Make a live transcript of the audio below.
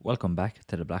Welcome back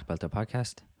to the Black Belter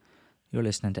podcast. You're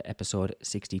listening to episode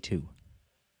 62,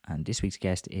 and this week's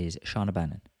guest is Shauna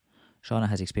Bannon. Shauna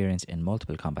has experience in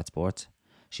multiple combat sports.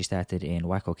 She started in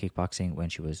Waco kickboxing when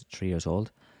she was 3 years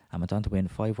old and went on to win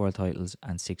 5 world titles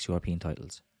and 6 European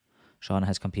titles. Shauna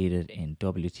has competed in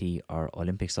WT or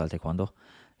Olympic style taekwondo.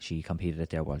 She competed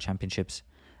at their world championships,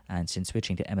 and since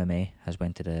switching to MMA has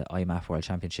went to the IMAF world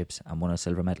championships and won a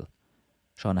silver medal.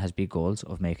 Shauna has big goals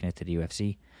of making it to the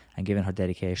UFC, and given her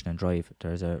dedication and drive,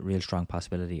 there's a real strong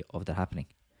possibility of that happening.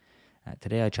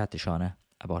 Today I chat to Shauna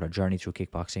about her journey through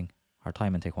kickboxing, her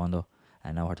time in taekwondo,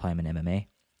 and now her time in MMA.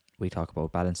 We talk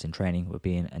about balancing training with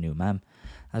being a new mum,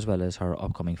 as well as her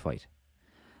upcoming fight.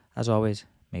 As always,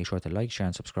 make sure to like, share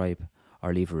and subscribe,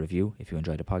 or leave a review if you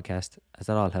enjoy the podcast, as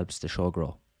that all helps the show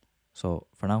grow. So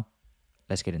for now,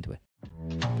 let's get into it.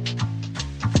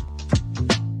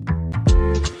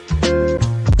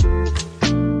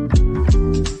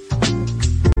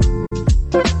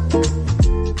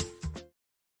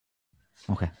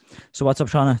 Okay, so what's up,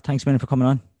 Shauna? Thanks a million for coming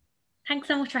on. Thanks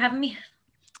so much for having me.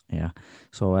 Yeah.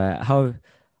 So how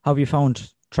have you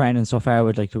found training so far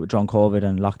with during COVID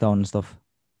and lockdown and stuff?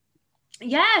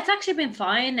 Yeah, it's actually been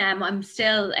fine. I'm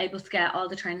still able to get all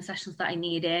the training sessions that I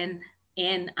need in,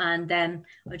 and then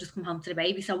I just come home to the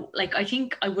baby. So I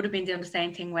think I would have been doing the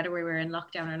same thing whether we were in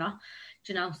lockdown or not.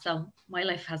 So my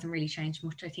life hasn't really changed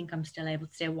much. I think I'm still able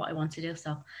to do what I want to do.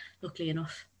 So luckily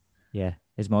enough. Yeah.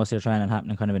 Is most of your training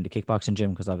happening kind of in the kickboxing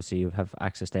gym? Because obviously you have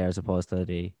access there as opposed to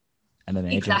the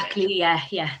MMA exactly, gym.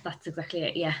 Yeah, that's exactly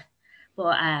it. Yeah.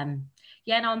 But I'm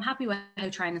happy with how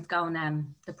training's going,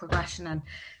 the progression and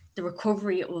the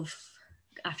recovery of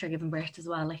after giving birth as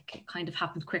well. It kind of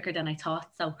happened quicker than I thought.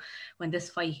 So when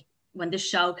this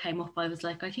show came up, I was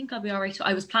like, I think I'll be all right. So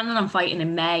I was planning on fighting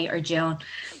in May or June,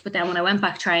 but then when I went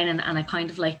back training and I kind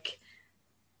of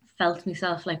felt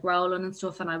myself rolling and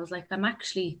stuff, and I was like,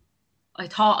 I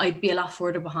thought I'd be a lot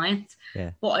further behind,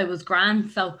 but I was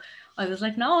grand. So I was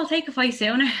like, no, I'll take a fight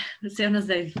sooner. As soon as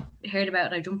I heard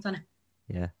about it, I jumped on it.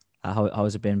 Yeah. How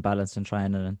has it been balancing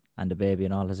training and the baby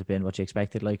and all? Has it been what you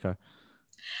expected, or?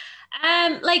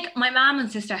 My mom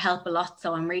and sister help a lot,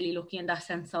 so I'm really lucky in that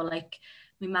sense. So my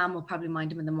mom will probably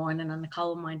mind them in the morning and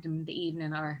Nicole will mind them in the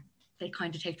evening, or they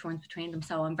kind of take turns between them.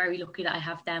 So I'm very lucky that I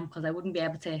have them, because I wouldn't be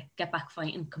able to get back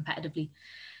fighting competitively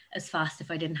as fast if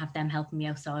I didn't have them helping me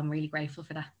out. So I'm really grateful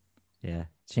for that. Yeah. Do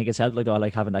you think it's helped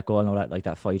having that goal and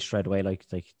that fight straight away,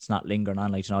 it's not lingering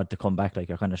on, to come back,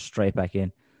 you're kind of straight back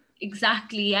in?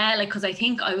 Exactly, yeah. Because I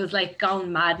think I was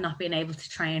going mad not being able to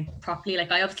train properly.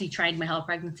 I obviously trained my whole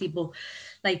pregnancy, but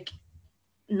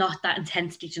not that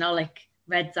intensity,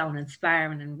 red zone and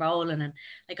sparring and rolling, and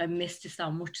I missed it so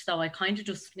much. So I kind of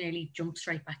just nearly jumped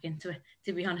straight back into it,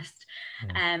 to be honest.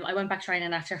 Yeah. I went back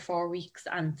training after 4 weeks,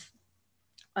 and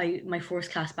my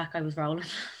first class back, I was rolling.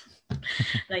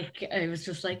 I was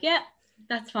just yeah,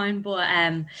 that's fine. But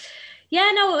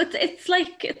it's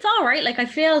all right. I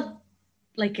feel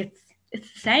it's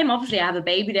the same. Obviously I have a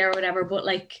baby there or whatever, but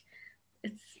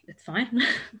it's fine.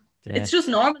 Yeah. It's just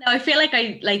normal now. I feel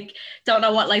I don't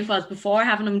know what life was before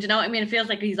having him. Do you know what I mean? It feels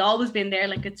like he's always been there.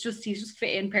 He's just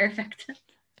fit in perfect.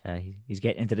 He's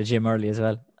getting into the gym early as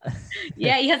well.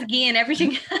 Yeah, he has a gi and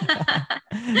everything.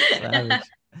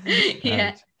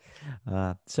 Yeah.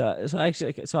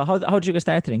 So how did you get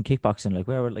started in kickboxing?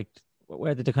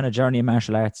 Where did the kind of journey of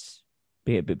martial arts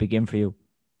begin for you?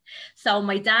 So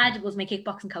my dad was my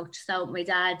kickboxing coach. So my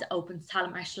dad opened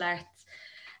Talent Martial Arts.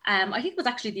 I think it was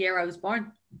actually the year I was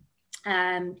born,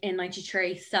 in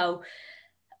 93. So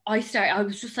I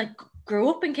was just grew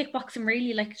up in kickboxing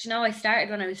really. I started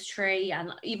when I was 3,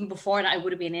 and even before that I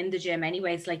would have been in the gym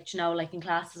anyways, in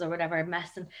classes or whatever,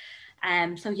 messing.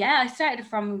 So yeah, I started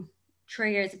from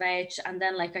 3 years of age, and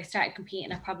then I started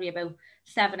competing at probably about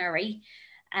 7 or 8.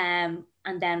 And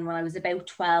then when I was about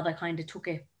 12, I kind of took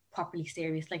it properly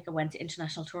serious. I went to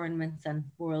international tournaments and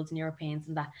worlds and Europeans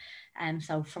and that.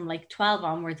 So from 12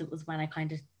 onwards, it was when I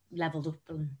kind of leveled up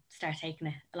and started taking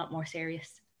it a lot more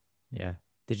serious. Yeah.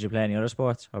 Did you play any other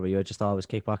sports, or were you just always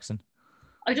kickboxing?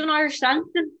 I done Irish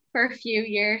dancing for a few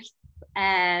years.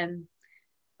 And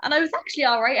I was actually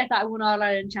all right at that. I won All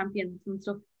Ireland champions and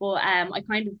stuff. But I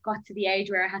kind of got to the age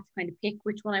where I had to kind of pick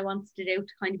which one I wanted to do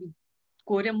to kind of be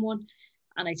good in one.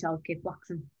 And I chose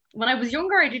kickboxing. When I was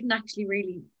younger, I didn't actually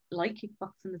really like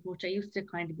kickboxing as much. I used to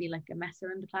kind of be a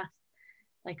messer in the class.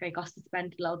 I got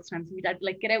suspended loads of times. My dad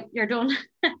would get out, you're done.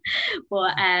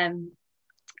 But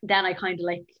then I kind of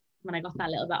when I got that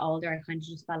little bit older, I kind of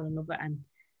just fell in love with it and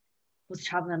was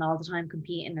traveling all the time,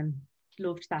 competing, and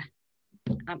loved that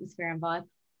atmosphere and vibe.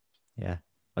 Yeah,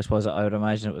 I suppose I would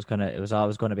imagine it was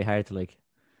always going to be hard to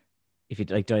if you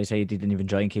like, did I say you didn't even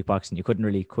join kickboxing, you couldn't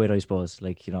really quit, I suppose.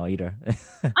 Like, you know, either.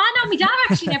 No, my dad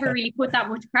actually never really put that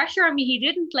much pressure on me. He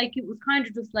didn't. Like, it was kind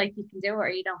of just like, you can do it or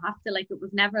you don't have to. Like, it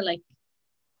was never like,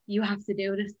 you have to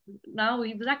do this. No,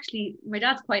 he was actually, my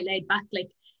dad's quite laid back, like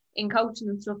in coaching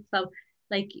and stuff. So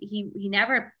like he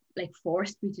never like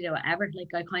forced me to do it ever.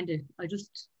 Like I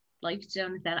just liked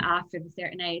doing it then after a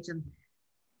certain age, and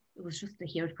it was just a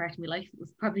huge part of my life. It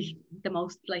was probably the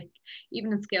most, like,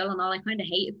 even in school and all, I kind of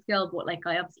hated school, but like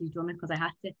I obviously done it because I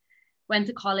had to. Went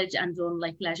to college and done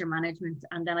like leisure management,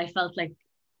 and then I felt like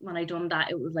when I done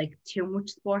that, it was like too much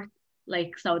sport.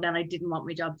 Like, so then I didn't want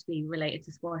my job to be related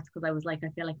to sports, because I was like, I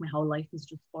feel like my whole life was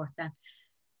just sport then.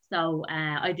 So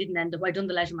I didn't end up, I done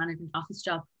the leisure management office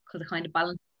job because I kind of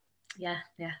balanced. Yeah.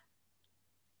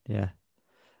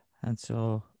 And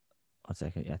so, 1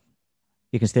 second, yeah.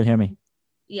 You can still hear me?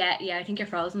 Yeah, I think you're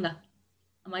frozen though.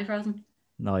 Am I frozen?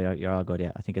 No, you're all good,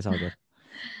 yeah. I think it's all good.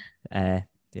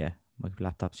 Yeah, my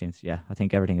laptop seems, yeah, I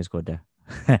think everything is good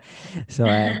there. So,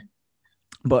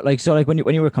 but like, so like when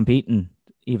you were competing,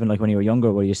 even like when you were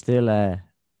younger, were you still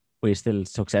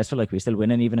successful? Like, were you still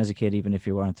winning even as a kid, even if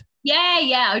you weren't?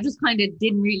 Yeah. I just kind of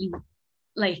didn't really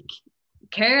like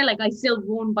care. Like, I still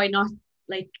won by not,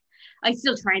 like, I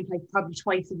still trained like probably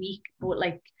twice a week, but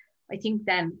like I think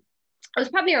then I was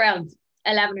probably around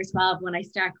 11 or 12 when I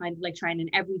started kind of like training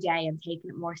every day and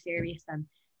taking it more serious.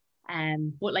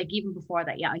 And but like even before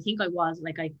that, yeah, I think I was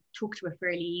like, I took to it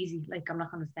fairly easy. Like, I'm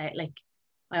not gonna say, like,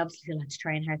 I obviously still had to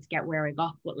train hard to get where I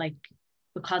got, but like,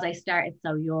 because I started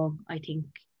so young, I think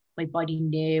my body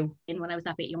knew. And when I was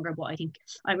that bit younger, but I think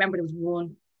I remember there was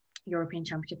one European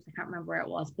Championships, I can't remember where it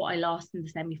was, but I lost in the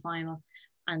semi-final,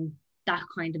 and that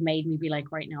kind of made me be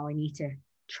like, right now I need to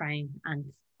train and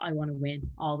I want to win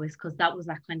always, because that was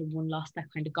that kind of one loss that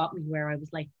kind of got me where I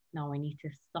was like, no, I need to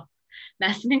stop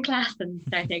messing in class and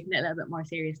start taking it a little bit more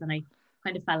serious. And I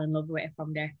kind of fell in love with it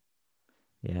from there.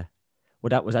 Yeah.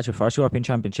 Well, was that your first European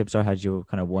Championships, or had you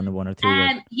kind of won one or two?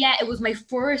 Yeah, it was my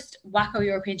first WACO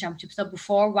European Championship. So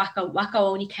before WACO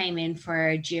only came in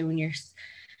for juniors.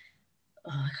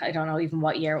 I don't know even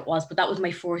what year it was, but that was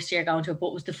my first year going to it. But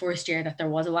it was the first year that there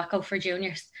was a WACO for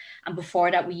juniors, and before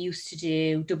that we used to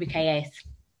do WKAs.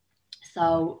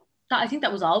 So I think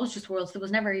that was always just Worlds. There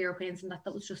was never Europeans, and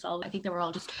that was just all. I think they were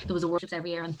all just, there was a Worlds every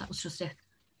year, and that was just it.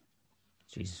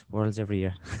 Jesus, Worlds every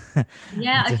year.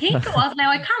 Yeah, I think it was.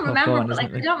 Now I can't remember, but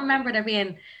like I don't remember there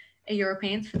being a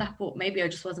Europeans for that. But maybe I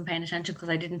just wasn't paying attention because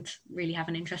I didn't really have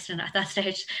an interest in it at that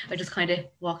stage. I just kind of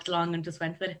walked along and just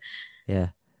went with it. Yeah.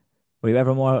 Were you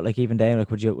ever more like even then? Like,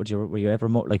 were you ever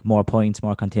more like more points,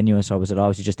 more continuous, or was it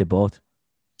always you just did both?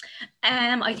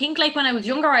 I think like when I was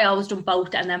younger, I always done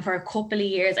both, and then for a couple of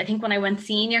years, I think when I went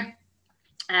senior,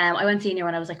 I went senior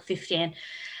when I was like 15,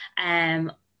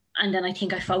 and then I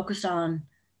think I focused on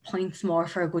points more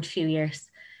for a good few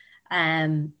years.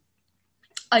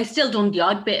 I still done the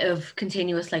odd bit of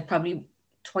continuous, like probably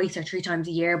twice or three times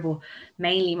a year, but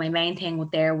mainly my main thing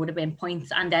would have been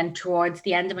points. And then towards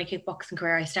the end of my kickboxing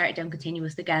career, I started doing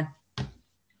continuous again.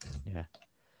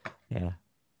 Yeah.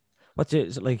 What's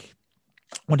it like?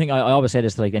 One thing I always say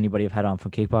this to like anybody I've had on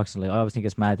from kickboxing, like I always think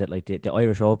it's mad that like the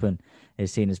Irish Open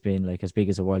is seen as being like as big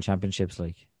as the World Championships.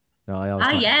 Like, you know,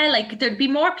 yeah, like there'd be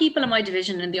more people in my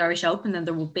division in the Irish Open than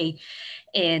there would be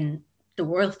in the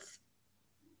Worlds.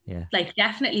 Yeah. Like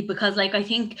definitely, because like I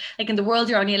think like in the World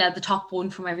you're only allowed the top one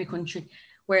from every country,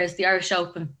 whereas the Irish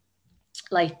Open,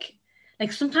 like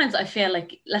sometimes I feel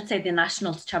like, let's say the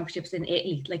national championships in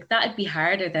Italy, like that'd be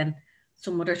harder than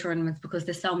some other tournaments because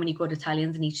there's so many good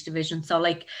Italians in each division. So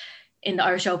like in the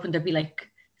Irish Open there'd be like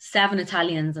 7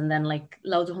 Italians and then like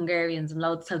loads of Hungarians and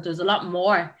loads, so there's a lot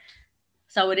more.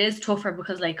 So it is tougher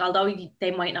because like although they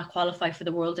might not qualify for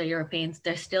the World or Europeans,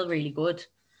 they're still really good.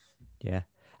 Yeah,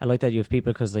 I like that you have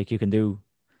people, because like you can do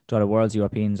the Worlds,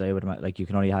 Europeans, I would imagine, like you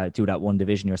can only do that one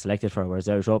division you're selected for, whereas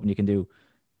Irish Open you can do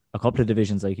a couple of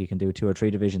divisions, like you can do 2 or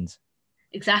 3 divisions.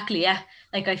 Exactly, yeah.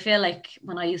 Like I feel like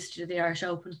when I used to do the Irish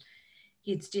Open,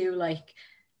 you'd do like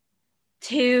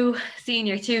 2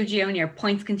 senior, 2 junior,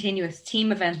 points continuous,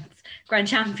 team events, grand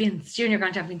champions, junior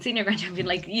grand champion, senior grand champion.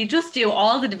 Like you just do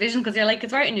all the divisions because you're like,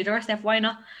 it's right on your doorstep, why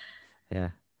not? Yeah.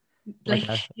 Like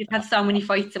you'd have so many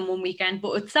fights in one weekend,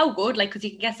 but it's so good, like, because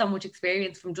you can get so much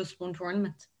experience from just one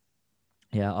tournament.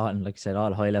 Yeah, and like I said,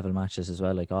 all high level matches as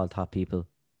well, like all top people.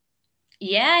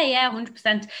 Yeah,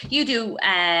 100%. You do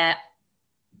ITF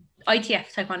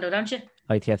Taekwondo, don't you?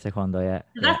 ITF Taekwondo, yeah.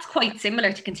 That's quite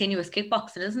similar to continuous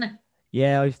kickboxing, isn't it?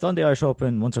 Yeah, I've done the Irish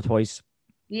Open once or twice.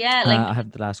 Yeah, like I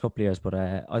have the last couple of years, but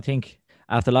I think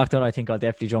after lockdown, I think I'll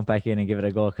definitely jump back in and give it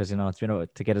a go because it's been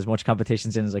to get as much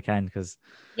competitions in as I can. Because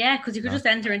you could just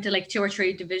enter into like 2 or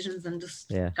 3 divisions and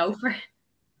just go for it.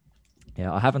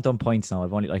 Yeah, I haven't done points now.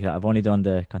 I've only done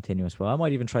the continuous. Well, I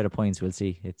might even try the points. We'll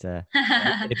see. It'd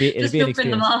be an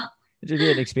experience. It'll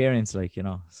be an experience,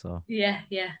 So yeah.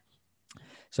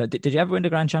 So did you ever win the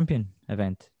Grand Champion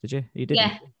event? Did you? You did.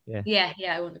 Yeah.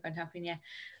 I won the Grand Champion. Yeah.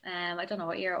 I don't know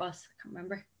what year it was. I can't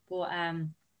remember. But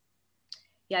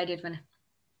I did win it.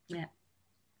 Yeah.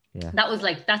 Yeah.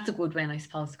 That's a good win, I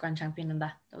suppose. Grand Champion and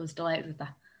that. I was delighted with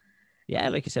that. Yeah,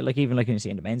 like you said, like even like you see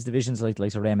in the men's divisions, like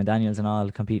Raymond Daniels and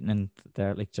all competing in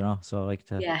there, so like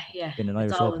win an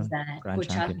Irish Open Grand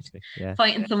Champion. Yeah.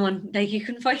 Fighting someone like you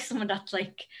can fight someone that's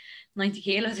like 90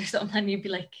 kilos or something, and you'd be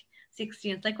like 60,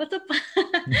 and it's like, what's up?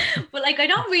 But like I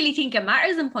don't really think it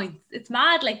matters in points. It's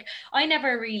mad. Like I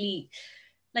never really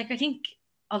I think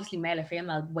obviously male or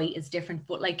female weight is different,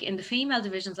 but like in the female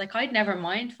divisions, like I'd never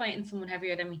mind fighting someone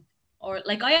heavier than me, or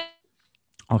like I.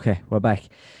 Okay, we're back.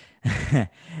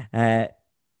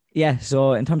 Yeah,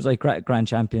 so in terms of like Grand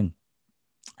Champion,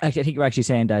 I think you're actually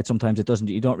saying that sometimes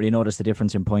you don't really notice the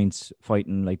difference in points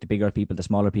fighting like the bigger people, the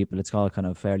smaller people. It's all kind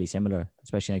of fairly similar,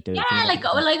 especially like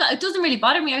it doesn't really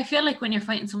bother me. I feel like when you're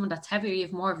fighting someone that's heavier, you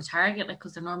have more of a target, like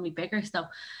because they're normally bigger. So,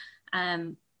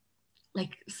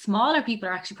 like smaller people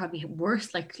are actually probably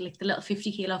worse. Like the little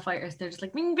 50 kilo fighters, they're just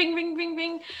like bing, bing, bing, bing,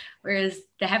 bing. Whereas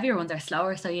the heavier ones are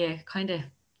slower. So yeah, kind of.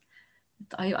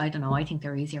 I don't know. I think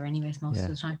they're easier anyways most of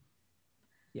the time.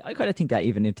 Yeah, I kind of think that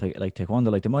even in like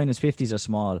taekwondo, like the -50s are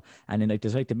small, and then like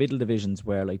there's like the middle divisions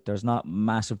where like there's not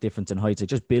massive difference in heights. Like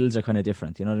just builds are kind of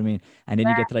different, you know what I mean? And then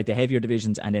you get to like the heavier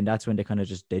divisions, and then that's when they kind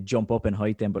of they jump up in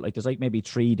height. Then, but like there's like maybe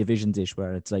 3 divisions ish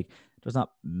where it's like there's not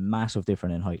massive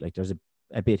difference in height. Like there's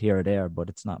a bit here or there, but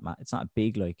it's not a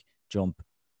big like jump.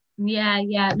 Yeah.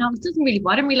 No, it doesn't really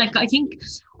bother me. Like I think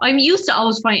I'm used to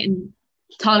always fighting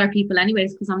taller people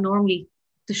anyways because I'm normally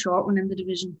the short one in the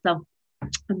division, so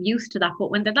I'm used to that. But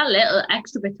when they're that little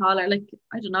extra bit taller, like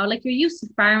I don't know, like you're used to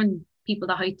sparring people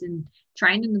that height and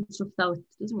training and stuff, so it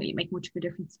doesn't really make much of a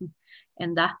difference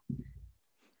in that.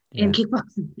 In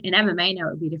kickboxing, in MMA now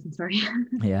it would be a different story.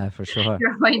 Yeah, for sure.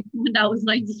 You're fighting someone that was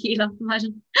 90 kilos,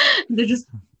 imagine. They just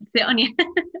sit on you.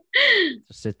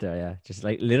 Just sit there, yeah. Just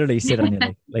like literally sit on you,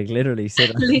 like literally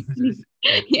sit on you.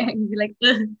 Yeah, you'd be like,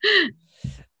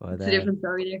 but, it's a different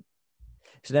story there.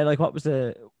 So then, like, what was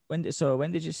when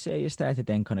did you say you started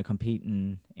then kind of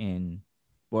competing in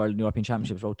World and European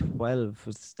Championships? About 12,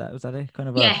 was that it? Kind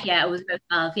of. Yeah, it was about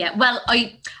 12. Yeah, well,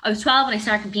 I was 12 when I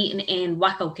started competing in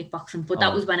Waco kickboxing, but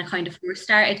that was when I kind of first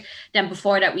started. Then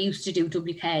before that, we used to do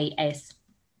WKS,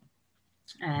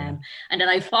 and then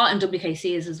I fought in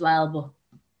WKCs as well, but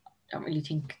I don't really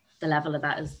think the level of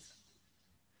that is.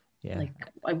 Yeah. Like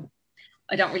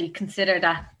I don't really consider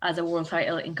that as a world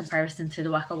title in comparison to the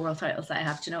Waco world titles that I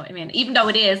have. Do you know what I mean? Even though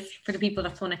it is for the people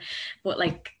that's won it, but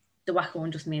like the Waco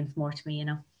one just means more to me, you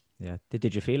know. Yeah.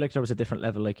 Did you feel like there was a different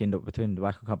level like between the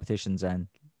Waco competitions and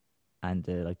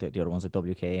like the other ones like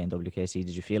WK and WKC?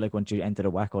 Did you feel like once you entered a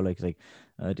Waco, like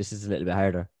this is a little bit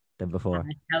harder than before?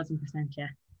 1,000%, yeah,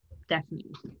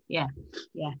 definitely, yeah.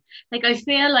 Like I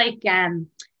feel like in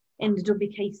the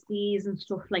WKCs and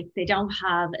stuff, like they don't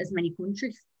have as many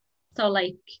countries. So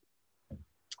like,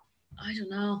 I don't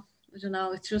know.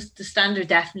 It's just the standard.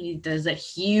 Definitely, there's a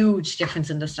huge difference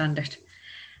in the standard.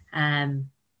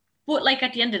 But like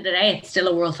at the end of the day, it's still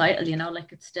a world title. You know,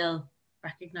 like it's still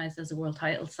recognized as a world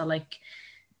title. So like,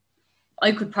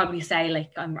 I could probably say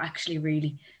like I'm actually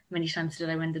really many times did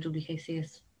I win the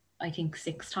WKCs? I think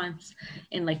 6 times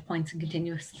in like points and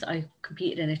continuous. I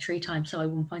competed in it 3 times, so I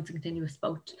won points and continuous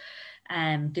both.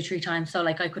 The 3 times. So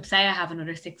like I could say I have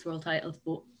another 6 world titles,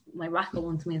 but my Waco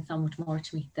ones mean so much more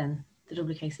to me than the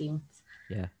WKC ones.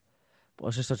 Yeah. But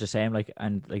it's just such a shame, like,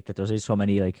 and like that there's so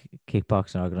many like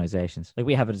kickboxing organizations. Like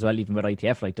we have it as well, even with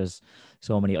ITF, like there's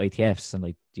so many ITFs and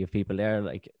like you have people there,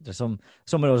 like there's some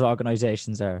of those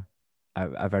organizations are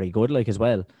very good, like as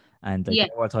well. And like the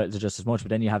world titles are just as much, but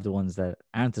then you have the ones that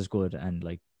aren't as good and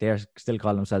like they're still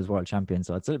calling themselves world champions.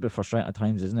 So it's a little bit frustrating at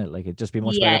times, isn't it? Like it'd just be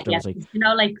much better if there was like, you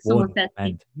know, like someone said,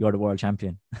 and you're the world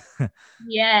champion.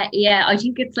 Yeah. I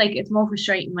think it's like it's more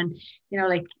frustrating when, you know,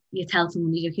 like you tell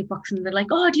someone you do kickboxing and they're like,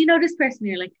 oh, do you know this person? And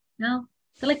you're like, no.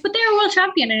 They're like, but they're a world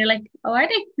champion, and you're like, oh, are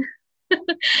they?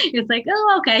 It's like,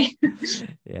 oh, okay.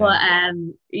 But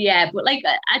like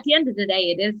at the end of the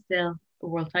day, it is still a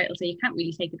world title, so you can't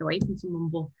really take it away from someone.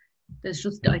 But there's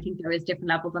just, I think there is different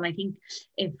levels, and I think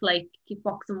if like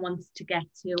kickboxing wants to get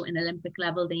to an Olympic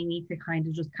level, they need to kind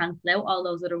of just cancel out all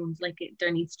those other ones. Like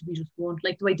there needs to be just one,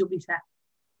 like the way WTF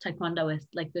taekwondo is,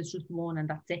 like there's just one and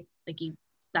that's it. Like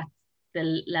that's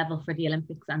the level for the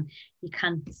Olympics, and you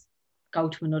can't go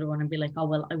to another one and be like, oh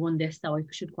well, I won this, so I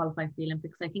should qualify for the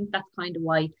Olympics. I think that's kind of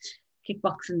why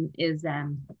kickboxing is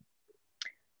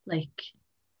like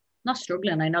not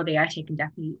struggling. I know they are taking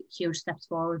definitely huge steps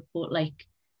forward, but like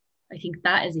I think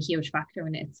that is a huge factor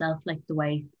in it itself. Like the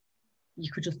way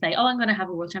you could just say, oh, I'm going to have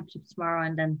a world championship tomorrow,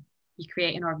 and then you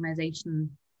create an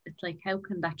organization. It's like, how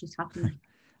can that just happen?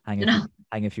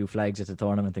 hang a few flags at the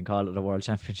tournament and call it the World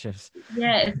Championships.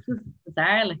 Yeah, it's just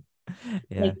bizarre. Like,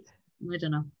 yeah, like, I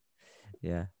don't know.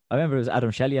 Yeah, I remember it was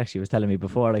Adam Shelley actually was telling me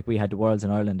before, like we had the Worlds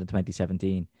in Ireland in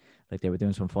 2017, like they were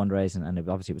doing some fundraising, and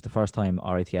obviously it was the first time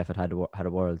RITF had a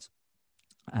Worlds,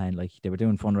 and like they were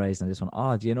doing fundraising, and this one,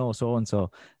 oh, do you know so and so,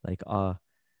 like,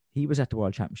 he was at the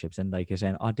World Championships, and like you're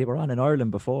saying, oh, they were on in Ireland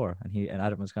before, and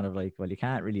Adam was kind of like, well, you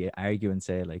can't really argue and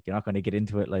say like you're not going to get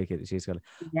into it, like she's got,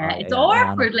 it's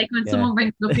awkward, like when someone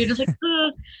brings it up, you're just like,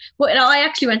 ugh. But I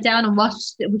actually went down and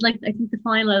watched. It was like I think the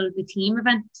final of the team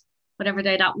event, whatever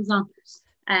day that was on.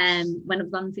 When it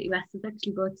was on City West, it's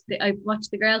actually good. I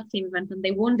watched the girls' team event and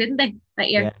they won, didn't they,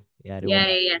 that year? Yeah.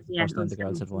 First time the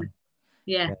girls had won.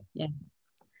 Yeah.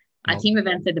 Our team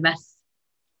events are the best.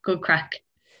 Good crack.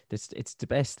 It's the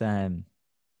best.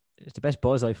 It's the best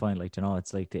buzz I find. Like, you know,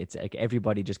 it's like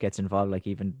everybody just gets involved. Like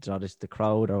even just the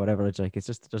crowd or whatever. It's like there's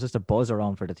just a buzz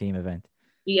around for the team event.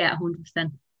 Yeah,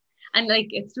 100%. And like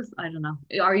it's just, I don't know,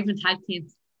 or even tag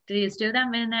teams. Do you do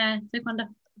them in taekwondo?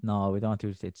 No, we don't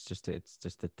do. It's just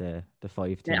that the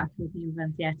 5 team. The actual team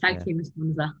events, tag team is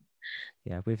fun as well.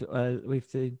 Yeah,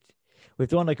 we've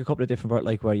done like a couple of different,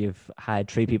 like where you've had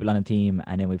 3 people on a team,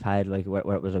 and then we've had like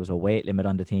where there was a weight limit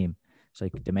on the team. So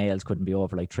like the males couldn't be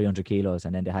over like 300 kilos,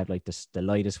 and then they had like the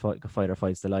lightest fighter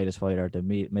fights the lightest fighter, the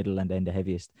middle, and then the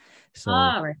heaviest. So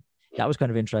right. That was kind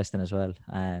of interesting as well.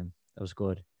 That was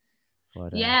good.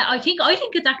 But, I think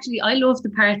it's actually, I love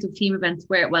the part of team events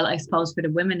where, well, I suppose for the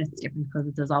women it's different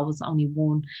because there's always only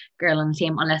one girl on the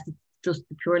team unless it's just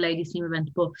the pure ladies team event.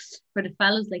 But for the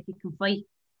fellas, like you can fight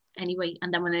anyway,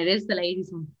 and then when it is the ladies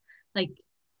one, like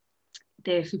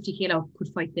the 50 kilo could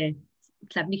fight the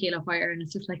 70 kilo fighter, and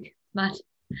it's just like mad.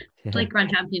 It's like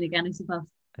grand champion again, I suppose.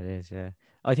 It is, yeah.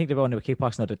 I think they're going to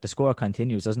kickboxing now, the score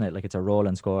continues, doesn't it? Like it's a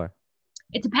rolling score.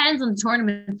 It depends on the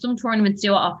tournament. Some tournaments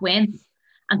do it off wins,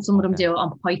 and some of them do it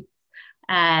on points.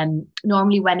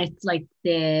 Normally when it's like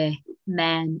the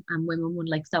men and women one,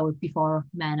 like so before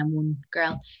men and one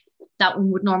girl, that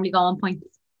one would normally go on points.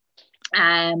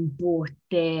 But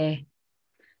the,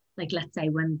 like let's say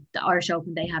when the Irish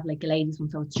Open, they have like a ladies one,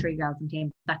 so it's 3 girls in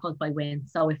team, that goes by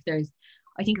wins. So if there's,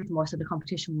 I think it's more so the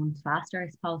competition one's faster, I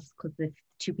suppose, because if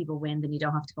 2 people win, then you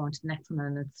don't have to go into the next one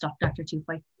and it's stopped after 2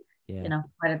 fights. You know,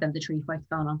 rather than the 3 fights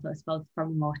going on. So I suppose it's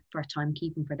probably more for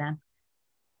timekeeping for them.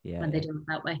 When they do it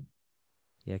that way.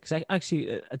 Yeah, because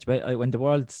actually, when the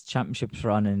World Championships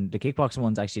were on, and the kickboxing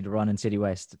ones actually were on in City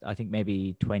West, I think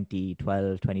maybe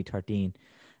 2012, 2013.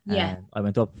 Yeah. I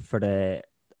went up I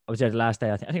was there the last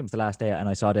day. I think it was the last day, and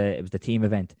I saw it was the team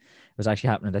event. It was actually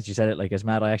happening. As you said it, like as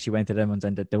mad. I actually went to them ones,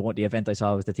 and the event I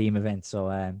saw was the team event. So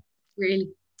really.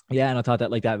 Yeah, and I thought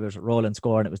that like that was rolling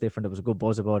score, and it was different. There was a good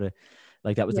buzz about it.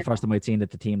 Like that was the first time I'd seen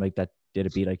that the team like that did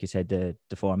it be, like you said, the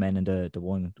 4 men and the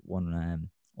one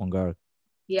girl.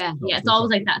 Yeah, it's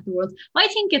always like that at the World. I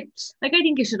think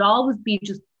it should always be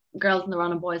just girls in the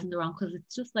run and boys in the run, because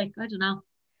it's just like, I don't know.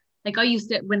 Like I used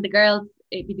to, when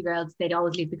it'd be the girls, they'd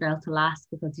always leave the girls to last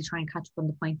because you try and catch up on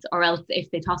the points, or else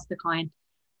if they toss the coin,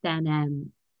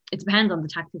 then it depends on the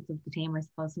tactics of the team, I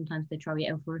suppose. Sometimes they throw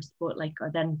you out first, but like,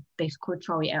 or then they could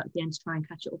throw you out at the end to try and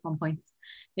catch it up on points.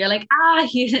 You're like,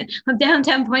 I'm down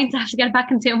 10 points, I have to get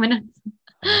back in 2 minutes.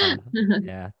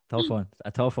 Yeah, tough one,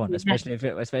 especially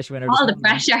when all the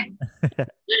pressure.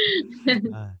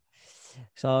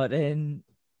 So then,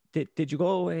 did you go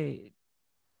away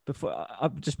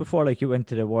before like you went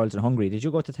to the Worlds in Hungary? Did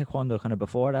you go to Taekwondo kind of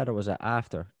before that, or was it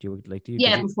after?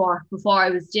 Before I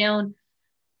was doing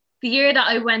the year that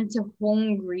I went to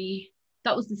Hungary.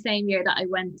 That was the same year that I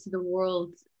went to the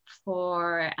Worlds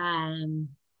for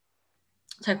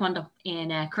Taekwondo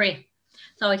in Korea.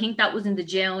 So I think that was in the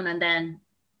June, and then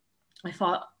I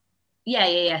fought.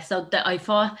 So I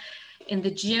fought in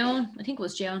the June. I think it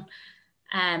was June.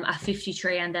 At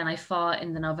 53, and then I fought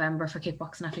in the November for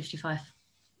kickboxing at 55.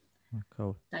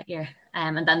 Cool. That year,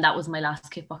 and then that was my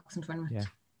last kickboxing tournament.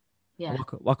 Yeah.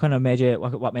 What kind of made you?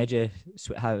 What made you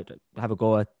have a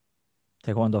go at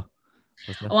Taekwondo?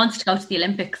 I wanted to go to the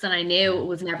Olympics, and I knew it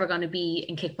was never going to be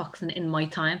in kickboxing in my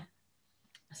time.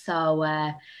 So,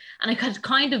 and I had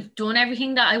kind of done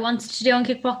everything that I wanted to do in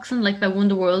kickboxing. Like I won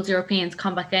the Worlds, Europeans,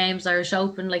 Combat Games, Irish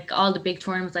Open, like all the big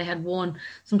tournaments I had won,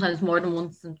 sometimes more than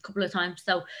once and a couple of times.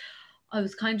 So I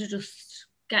was kind of just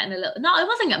getting I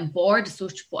wasn't getting bored as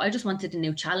such, but I just wanted a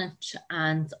new challenge,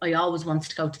 and I always wanted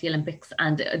to go to the Olympics,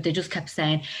 and they just kept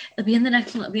saying it'll be in the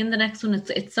next one, it'll be in the next one,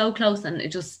 it's so close, and it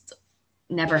just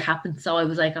never happened. So I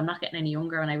was like, I'm not getting any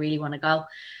younger and I really want to go.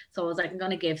 So I was like, I'm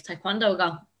going to give taekwondo a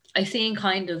go. I seen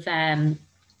kind of the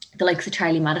likes of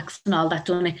Charlie Maddox and all that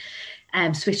done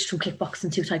it, switched from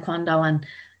kickboxing to taekwondo, and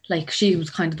like she was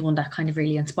kind of the one that kind of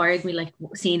really inspired me, like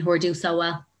seeing her do so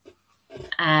well.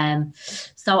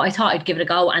 So I thought I'd give it a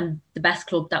go, and the best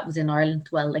club that was in Ireland,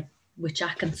 well, like with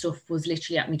Jack and stuff, was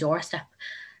literally at my doorstep.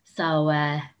 So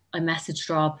I messaged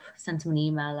Rob, sent him an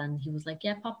email, and he was like,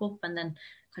 yeah, pop up. And then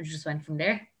kind of just went from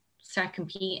there, start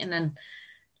competing and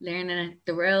learning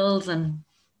the rules and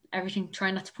everything,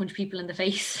 trying not to punch people in the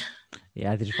face.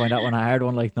 Yeah, did you find that one a hard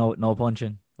one, like no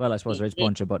punching? Well, I suppose there is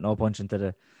punching, but no punching to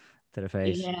the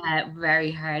face. Yeah,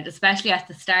 very hard, especially at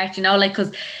the start, you know, like,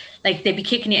 because like they'd be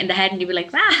kicking you in the head and you'd be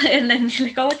like, and then you're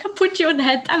like, oh, I can punch you in the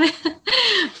head, damn it.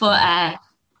 But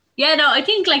yeah, no, I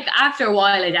think like after a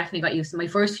while I definitely got used to my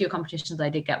first few competitions. I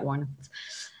did get warnings,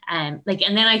 like,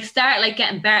 and then I start like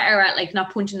getting better at like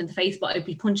not punching in the face, but I'd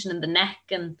be punching in the neck,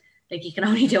 and like you can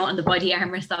only do it on the body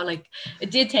armor. So like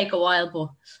it did take a while, but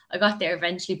I got there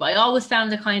eventually. But I always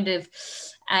found it kind of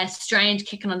strange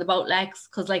kicking on the both legs,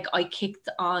 because like I kicked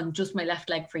on just my left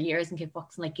leg for years in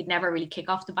kickboxing. Like you'd never really kick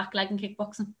off the back leg in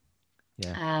kickboxing.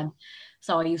 Yeah.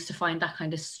 So I used to find that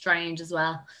kind of strange as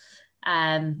well.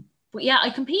 But yeah, I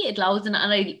competed loads, and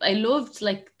I loved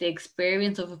like the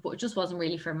experience of it, but it just wasn't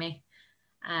really for me.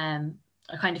 I'd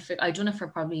done it for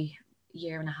probably a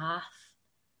year and a half,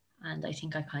 and I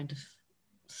think I kind of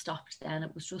stopped then.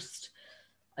 It was just,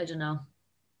 I don't know,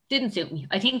 didn't suit me.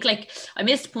 I think like I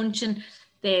missed punching.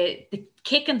 The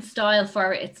kicking style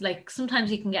for it, it's like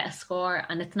sometimes you can get a score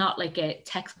and it's not like a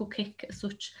textbook kick as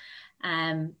such.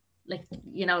 Like,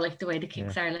 you know, like the way the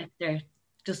kicks are, like they're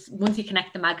just, once you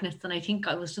connect the magnets. And I think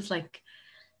I was just like,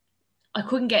 I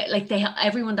couldn't get, like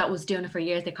everyone that was doing it for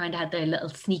years, they kind of had their little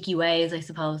sneaky ways, I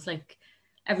suppose. Like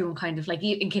everyone kind of, like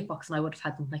in kickboxing, I would have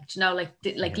had them, like, you know,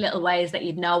 like little ways that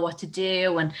you'd know what to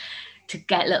do and to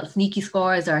get little sneaky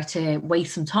scores or to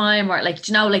waste some time, or like,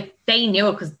 you know, like they knew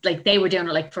it because like they were doing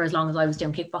it like for as long as I was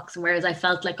doing kickboxing, whereas I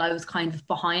felt like I was kind of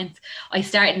behind. I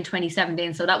started in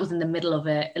 2017, so that was in the middle of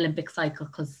an Olympic cycle,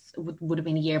 because it would have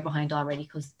been a year behind already,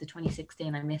 because the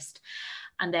 2016 I missed.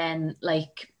 And then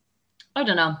like, I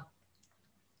don't know,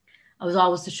 I was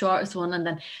always the shortest one, and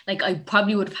then like I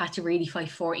probably would have had to really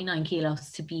fight 49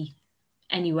 kilos to be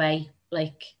anyway,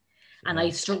 like. And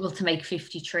I struggled to make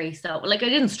 53. So, like, I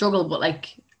didn't struggle, but,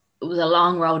 like, it was a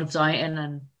long road of dieting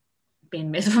and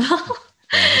being miserable.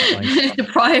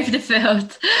 Deprived of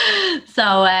food.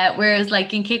 So, whereas,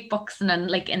 like, in kickboxing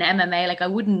and, like, in MMA, like, I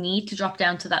wouldn't need to drop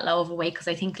down to that low of a weight, because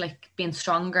I think, like, being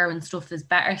stronger and stuff is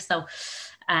better. So,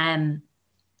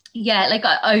 yeah, like,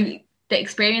 I the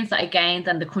experience that I gained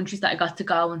and the countries that I got to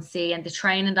go and see and the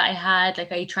training that I had,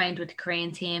 like, I trained with the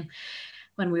Korean team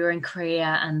when we were in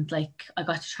Korea, and like I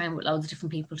got to train with loads of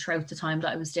different people throughout the time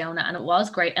that I was doing it, and it was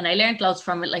great, and I learned loads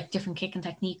from it, like different kicking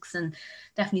techniques, and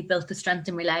definitely built the strength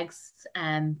in my legs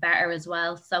better as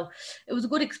well. So it was a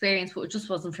good experience, but it just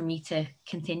wasn't for me to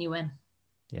continue in.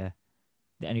 Yeah,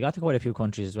 and you got to quite a few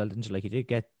countries as well, didn't you? Like you did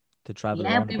get to travel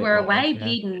around. We were away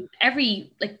bleeding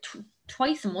every like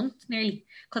twice a month nearly,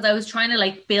 because I was trying to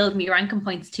like build my ranking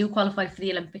points to qualify for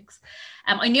the Olympics.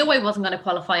 I knew I wasn't going to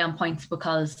qualify on points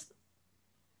because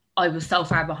I was so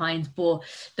far behind, but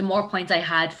the more points I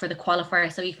had for the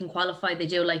qualifier, so you can qualify, they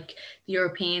do like the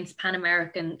Europeans, Pan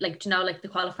American, like, you know, like the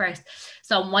qualifiers.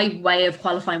 So my way of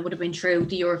qualifying would have been through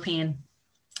the European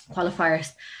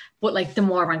qualifiers, but like the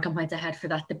more ranking points I had for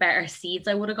that, the better seeds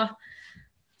I would have got.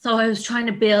 So I was trying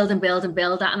to build and build and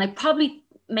build that, and I probably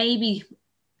maybe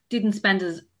didn't spend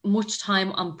as much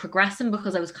time on progressing,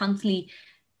 because I was constantly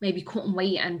maybe cutting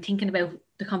weight and thinking about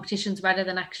the competitions rather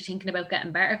than actually thinking about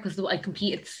getting better, because I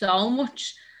competed so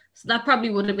much. So that probably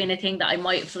would have been a thing that I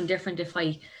might have done different if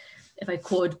I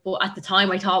could. But at the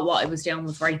time I thought what I was doing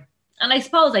was right. And I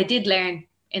suppose I did learn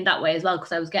in that way as well,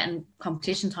 because I was getting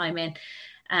competition time in.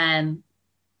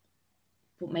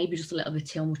 But maybe just a little bit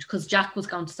too much, because Jack was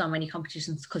going to so many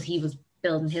competitions because he was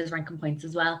building his ranking points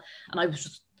as well. And I was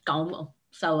just going with him.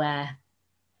 So, but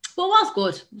it was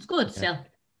good. It was good still.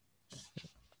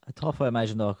 Tough, I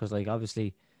imagine, though, because like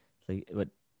obviously, like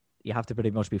you have to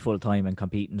pretty much be full time and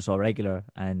competing so regular,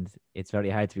 and it's very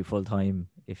hard to be full time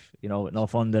if you know no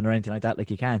funding or anything like that.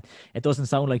 Like you can't. It doesn't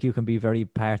sound like you can be very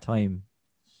part time.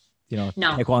 You know, no,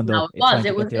 taekwondo. No,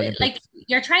 it was like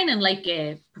you're training like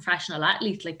a professional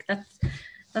athlete. Like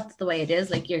that's the way it is.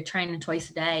 Like you're training twice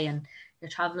a day, and you're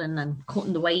traveling and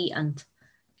cutting the weight, and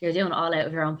you're doing it all out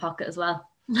of your own pocket as well.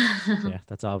 Yeah,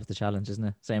 that's always the challenge, isn't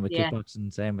it? Same with Yeah.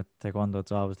 kickboxing, same with taekwondo.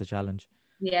 It's always the challenge.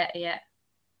 Yeah,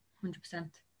 100%.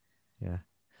 Yeah.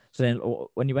 So then,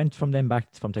 when you went from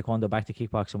taekwondo back to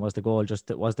kickboxing, was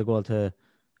the goal to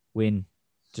win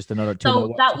just another two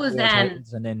So that was world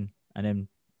titles and then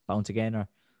bounce again, or?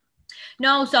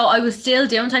 no, so I was still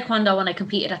doing taekwondo when I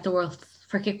competed at the Worlds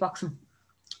for kickboxing.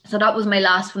 So that was my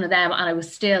last one of them, and I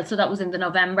was still, so that was in the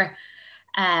November,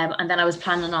 and then I was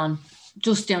planning on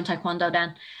just doing taekwondo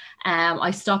then.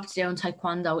 I stopped doing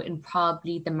taekwondo in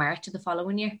probably the March of the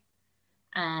following year.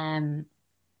 And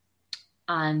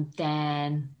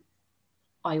then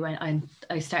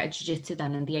I started jiu-jitsu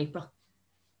then in the April.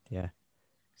 Yeah.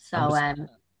 So and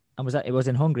it was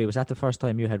in Hungary? Was that the first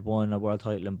time you had won a world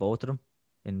title in both of them,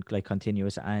 in like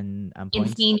continuous and points?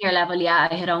 In senior level, yeah,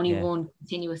 I had only won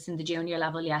continuous in the junior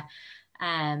level, yeah.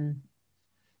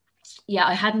 Yeah,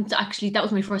 I hadn't actually. That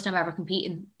was my first time ever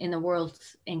competing in the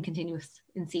worlds in continuous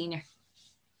in senior.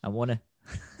 I won it.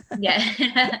 Yeah,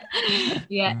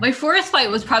 yeah. My first fight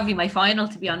was probably my final,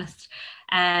 to be honest.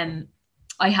 I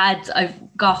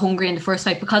got hungry in the first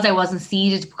fight because I wasn't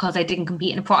seeded, because I didn't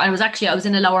compete in a pro. I was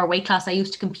in a lower weight class. I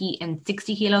used to compete in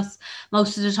 60 kilos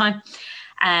most of the time.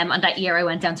 And that year I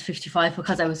went down to 55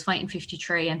 because I was fighting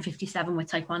 53 and 57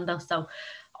 with taekwondo. So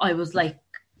I was like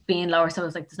being lower. So I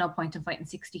was like, there's no point in fighting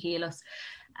 60 kilos.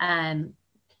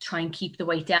 Try and keep the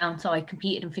weight down. So I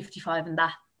competed in 55 in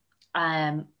that.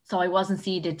 So I wasn't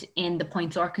seeded in the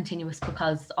points or continuous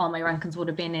because all my rankings would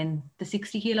have been in the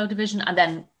 60 kilo division. And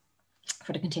then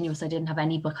for the continuous, I didn't have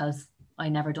any because I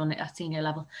never done it at senior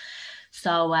level.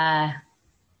 So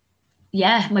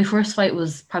yeah, my first fight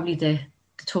was probably the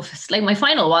toughest. Like, my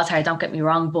final was hard, don't get me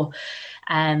wrong, but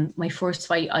my first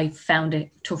fight, I found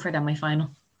it tougher than my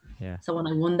final. Yeah. So when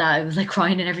I won that, I was like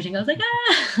crying and everything. I was like,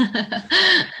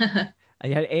 ah. And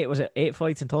you had 8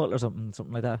 fights in total or something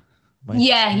like that?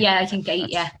 Yeah, I think 8,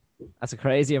 yeah. That's a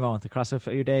crazy amount across a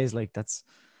few days. Like, that's...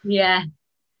 Yeah.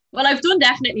 Well, I've done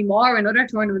definitely more in other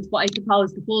tournaments, but I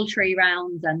suppose the full 3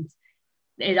 rounds, and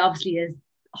it obviously is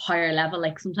a higher level.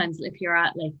 Like, sometimes if you're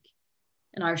at like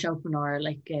an Irish Open or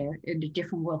like in a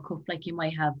different World Cup, like, you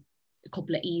might have a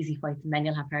couple of easy fights and then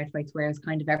you'll have hard fights, whereas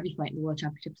kind of every fight in the World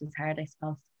Championships is hard, I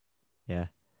suppose. Yeah.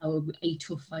 So 8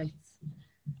 tough fights.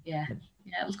 Yeah,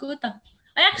 it was good though.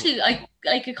 I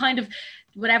like it kind of,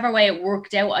 whatever way it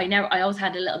worked out, I always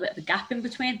had a little bit of a gap in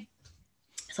between.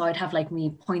 So I'd have like me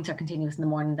points are continuous in the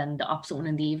morning, then the opposite one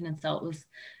in the evening. So it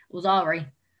was all right.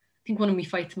 I think one of me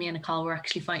fights, me and Nicole were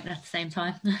actually fighting at the same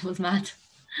time. It was mad.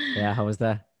 Yeah, how was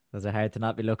that? Was it hard to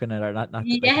not be looking at her? Not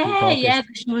yeah.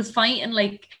 She was fighting,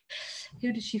 like,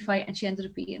 who did she fight? And she ended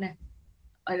up beating her.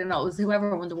 I don't know. It was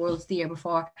whoever won the Worlds the year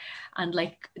before. And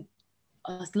like,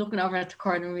 I was looking over at the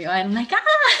corner of my eye and I'm like, ah!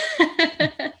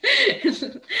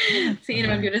 Seeing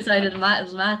her on the other side of the mat, it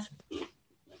was mad.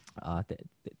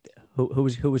 Who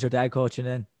was your dad coaching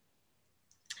then?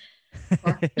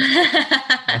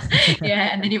 Yeah,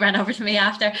 and then he ran over to me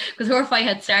after, because her fight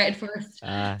had started first. So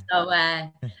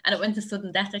and it went to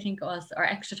sudden death, I think it was, or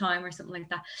extra time or something like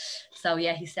that. So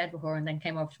yeah, he stayed with her and then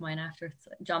came over to mine after.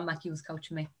 So John Mackey was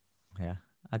coaching me. Yeah,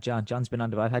 John's been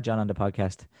on I've had John on the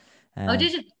podcast. Oh,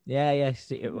 did you? Yeah.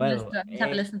 Well, let's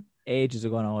have a listen. Ages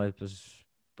ago now. It was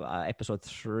episode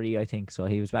 3, I think. So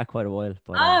he was back quite a while.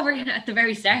 But, we're at the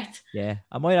very start. Yeah,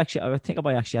 I might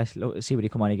actually see what he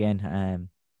come on again and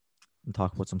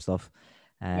talk about some stuff.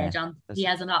 Yeah, John. He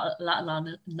has a lot of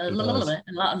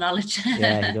knowledge.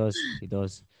 Yeah, he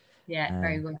does. Yeah,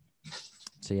 very good.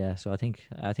 So yeah, so I think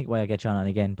why I get John on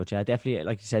again. But yeah, definitely,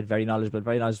 like you said, very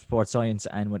knowledgeable sports science,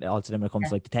 and when also then when it comes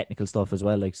to like the technical stuff as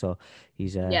well. Like, so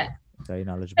he's very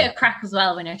knowledgeable. Bit of crack as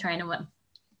well when you're training with him.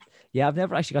 Yeah, I've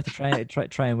never actually got to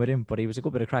trying with him, but he was a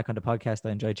good bit of crack on the podcast. I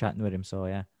enjoyed chatting with him. So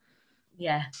yeah.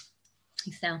 Yeah,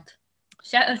 he's sound.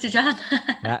 Shout out to John.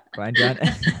 Yeah, go on, John.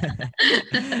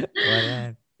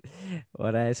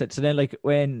 So then, like,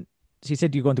 when she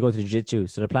said you're going to go to jiu-jitsu,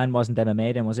 so the plan wasn't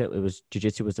MMA then, was it? It was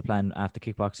jiu-jitsu was the plan after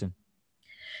kickboxing.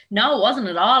 No, it wasn't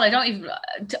at all. I don't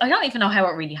even know how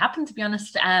it really happened, to be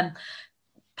honest.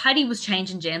 Paddy was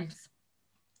changing gyms,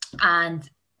 and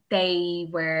they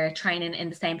were training in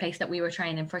the same place that we were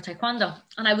training for taekwondo.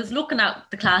 And I was looking at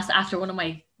the class after one of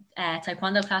my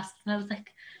taekwondo classes, and I was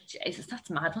like, Jesus, that's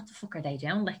mad. What the fuck are they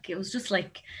doing? Like, it was just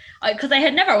like, because I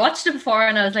had never watched it before,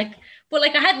 and I was like, but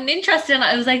like I had an interest in it.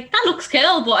 I was like, that looks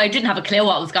cool, but I didn't have a clue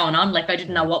what was going on. Like, I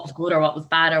didn't know what was good or what was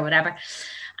bad or whatever.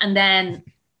 And then,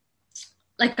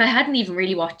 like, I hadn't even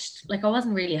really watched, like, I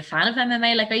wasn't really a fan of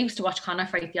MMA. Like, I used to watch Conor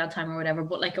fight the odd time or whatever,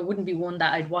 but like, I wouldn't be one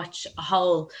that I'd watch a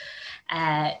whole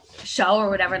show or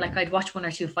whatever. Like, I'd watch 1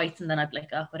 or 2 fights and then I'd be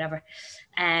like, oh, whatever.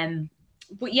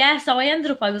 But yeah, so I ended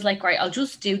up, I was like, right, I'll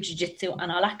just do jiu-jitsu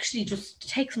and I'll actually just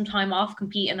take some time off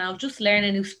competing. I'll just learn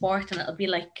a new sport and it'll be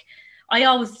like, I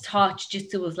always thought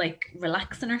jiu-jitsu was like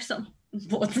relaxing or something,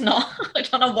 but it's not. I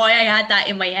don't know why I had that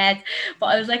in my head, but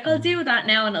I was like, I'll do that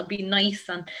now and it'll be nice.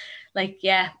 And like,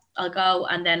 yeah, I'll go.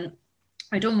 And then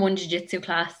I done one jiu-jitsu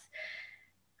class.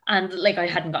 And like I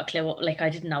hadn't got a clue, like I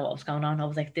didn't know what was going on. I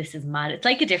was like, this is mad. It's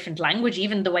like a different language,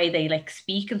 even the way they like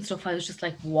speak and stuff. I was just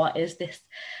like, what is this?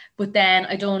 But then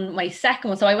I done my second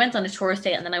one. So I went on a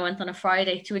Thursday and then I went on a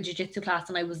Friday to a jiu-jitsu class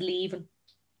and I was leaving.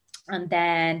 And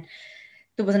then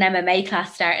there was an MMA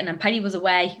class starting and Paddy was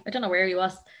away. I don't know where he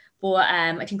was, but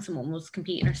I think someone was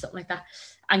competing or something like that.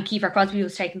 And Kiefer Crosby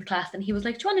was taking the class and he was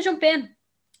like, do you want to jump in?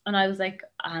 And I was like,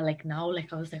 no,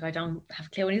 like, I was like, I don't have a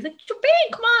clue. And he's like, jump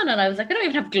in, come on. And I was like, I don't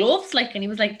even have gloves. Like, and he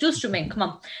was like, just jump in, come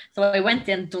on. So I went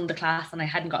in, done the class, and I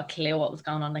hadn't got a clue what was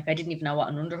going on. Like, I didn't even know what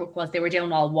an underhook was. They were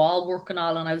doing all wall work and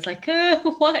all. And I was like,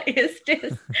 what is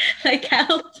this? Like,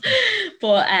 help.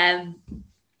 But,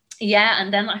 yeah.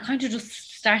 And then I kind of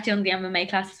just started doing the MMA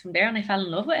classes from there and I fell in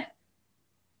love with it.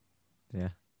 Yeah.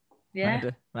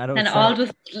 Yeah. Mad and it all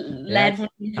just led one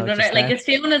into another. Like, as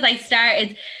soon as I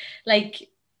started, like,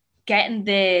 getting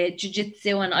the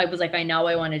jiu-jitsu and I was like, I know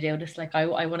I want to do this, like I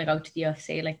want to go to the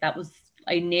UFC. Like that was,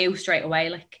 I knew straight away.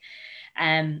 Like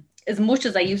as much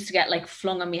as I used to get like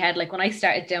flung on my head, like when I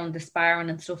started down the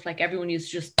sparring and stuff, like everyone used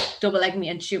to just double leg me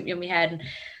and shoot me on my head, and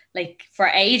like for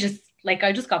ages, like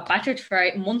I just got battered for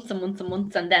months and months and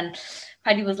months. And then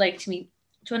Paddy was like to me,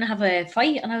 do you want to have a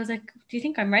fight? And I was like, do you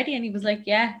think I'm ready? And he was like,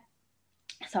 yeah.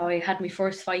 So I had my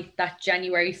first fight that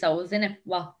January, so I was in it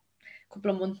a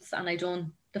couple of months and I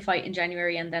done the fight in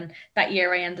January, and then that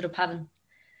year I ended up having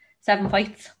 7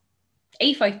 fights.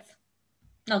 Yeah,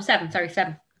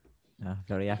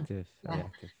 very active. Very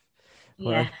active.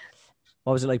 Yeah.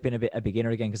 What was it like being a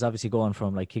beginner again? Because obviously going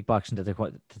from like kickboxing to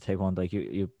taekwondo, like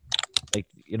you like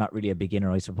you're not really a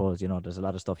beginner, I suppose. You know, there's a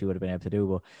lot of stuff you would have been able to do,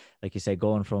 but like you say,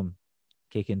 going from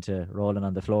kicking to rolling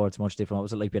on the floor, it's much different. What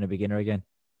was it like being a beginner again?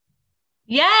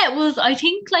 Yeah, it was. I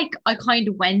think like I kind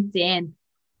of went in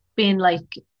being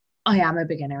like, I am a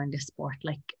beginner in this sport.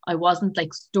 Like I wasn't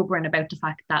like stubborn about the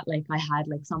fact that like I had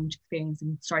like so much experience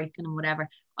in striking and whatever.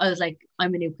 I was like,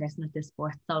 I'm a new person at this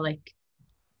sport. So like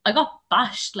I got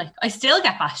bashed. Like I still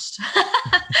get bashed.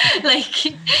 Like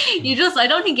I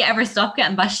don't think you ever stop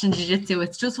getting bashed in jiu-jitsu.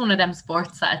 It's just one of them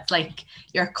sports that it's like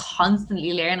you're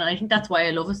constantly learning. I think that's why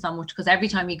I love it so much, because every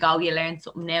time you go you learn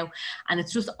something new and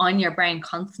it's just on your brain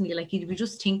constantly. Like you'd be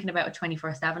just thinking about it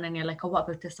 24/7 and you're like, oh, what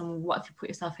about this, and what if you put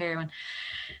yourself here? And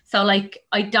so like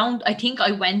I think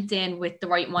I went in with the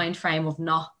right mind frame of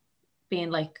not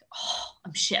being like, oh,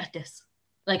 I'm shit at this.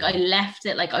 Like I left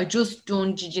it, like I just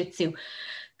done jiu-jitsu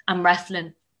and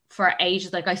wrestling for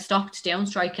ages. Like I stopped down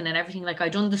striking and everything. Like I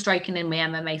done the striking in my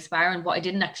MMA sparring, but I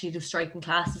didn't actually do striking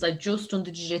classes. I just done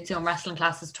the jiu-jitsu and wrestling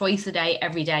classes twice a day,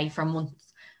 every day for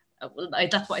months.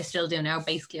 That's what I still do now.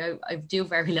 Basically, I do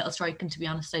very little striking, to be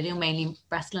honest. I do mainly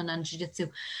wrestling and jiu-jitsu,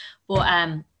 but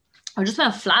I just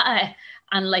went flat at it.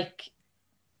 And like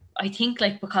I think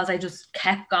like because I just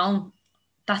kept going,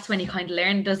 that's when you kind of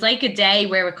learn. There's like a day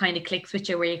where it kind of clicks with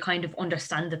you, where you kind of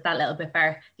understand it that little bit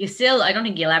better. I don't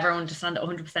think you'll ever understand it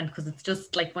 100% because it's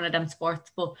just like one of them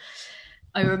sports. But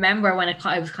I remember when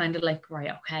I was kind of like,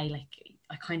 right, okay, like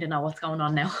I kind of know what's going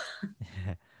on now.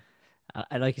 Yeah.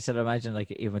 And like you said, I imagine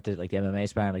like even with the MMA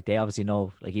sparring, like they obviously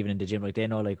know, like even in the gym, like they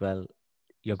know like, well,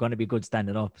 you're going to be good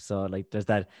standing up. So like there's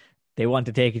that, they want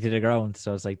to take you to the ground.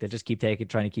 So it's like they just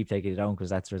trying to keep taking it down, because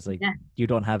that's where it's like you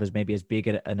don't have as big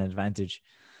an advantage.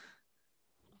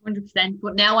 100%.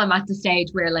 But now I'm at the stage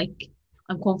where like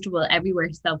I'm comfortable everywhere.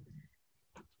 So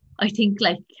I think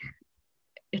like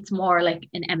it's more like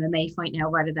an MMA fight now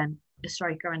rather than a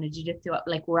striker and a jiu-jitsu.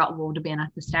 Like we're at would have been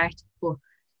at the start. But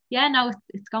yeah, no,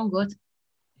 it's gone good.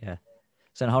 Yeah.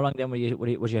 So how long then would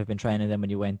you have been training then when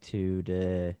you went to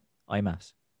the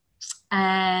IMAFs?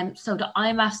 So the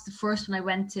IMAFs, the first one I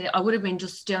went to, I would have been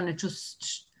just doing it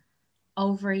just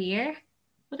over a year.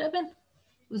 Would have been.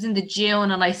 It was in the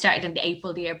June and I started in the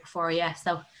April the year before. Yeah,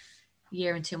 so a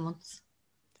year and 2 months.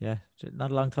 Yeah,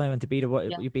 not a long time. And to beat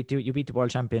you beat the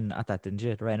world champion at that, didn't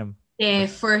you? The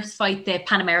first fight, the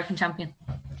Pan American champion.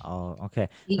 Oh, okay.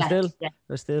 Yeah,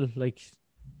 They're still like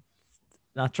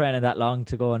not training that long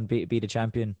to go and be the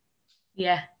champion.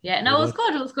 Yeah. No, it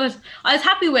was good. I was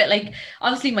happy with, like,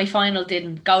 obviously my final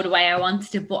didn't go the way I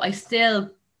wanted to, but I still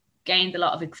gained a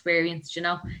lot of experience,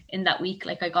 in that week.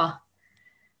 Like I got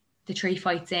the 3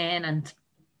 fights in and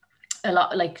a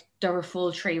lot, like there were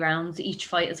full 3 rounds each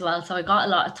fight as well. So I got a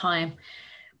lot of time,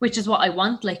 which is what I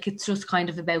want. Like it's just kind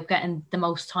of about getting the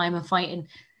most time and fighting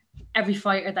every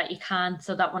fighter that you can,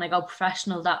 so that when I go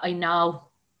professional, that I know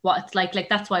what it's like. Like,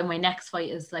 that's why my next fight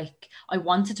is like, I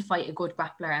wanted to fight a good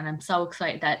grappler, and I'm so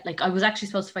excited that, like, I was actually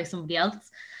supposed to fight somebody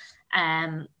else, but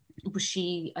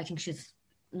I think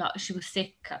she was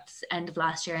sick at the end of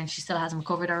last year and she still hasn't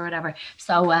recovered or whatever.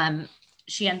 So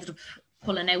she ended up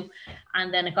pulling out,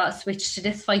 and then it got switched to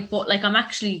this fight. But like, I'm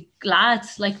actually glad,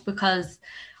 like, because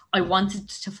I wanted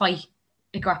to fight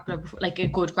a grappler, like a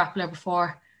good grappler,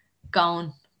 before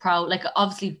going pro. Like,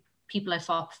 obviously people I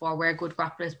fought before were good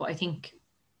grapplers, but I think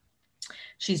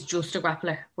she's just a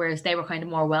grappler, whereas they were kind of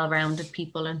more well-rounded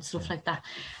people and stuff like that.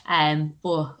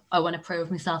 But I want to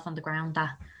prove myself on the ground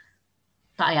that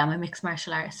I am a mixed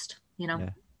martial artist, you know.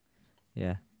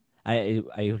 Yeah.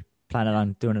 Are you planning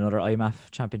on doing another IMAF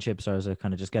championships, or is it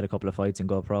kind of just get a couple of fights and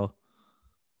go pro?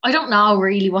 I don't know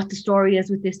really what the story is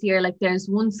with this year. Like, there's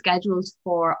one scheduled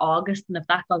for August, and if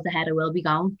that goes ahead, I will be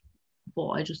going. But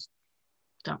I just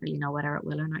don't really know whether it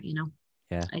will or not, you know.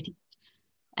 Yeah. I think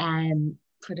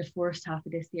for the first half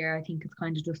of this year, I think it's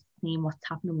kind of just seeing what's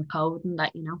happening with COVID and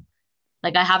that, you know.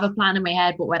 Like, I have a plan in my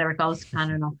head, but whether it goes to plan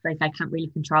or not, like, I can't really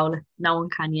control it. No one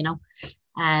can, you know.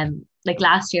 Like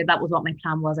last year, that was what my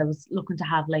plan was. I was looking to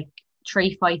have like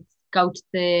 3 fights, go to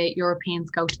the Europeans,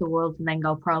 go to the Worlds, and then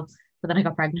go pro. But then I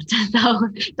got pregnant, so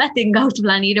that didn't go to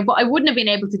plan either. But I wouldn't have been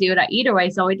able to do that either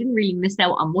way, so I didn't really miss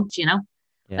out on much, you know.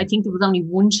 Yeah. I think there was only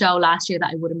one show last year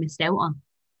that I would have missed out on,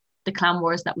 the Clan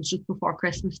Wars. That was just before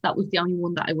Christmas. That was the only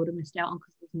one that I would have missed out on,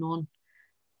 because there was none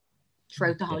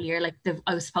throughout the whole year. Like,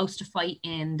 I was supposed to fight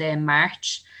in the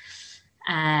March,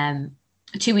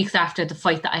 2 weeks after the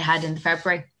fight that I had in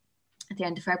February, at the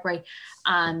end of February,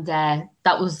 and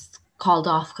that was called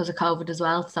off because of COVID as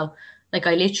well. So like,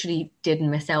 I literally didn't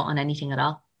miss out on anything at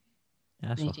all.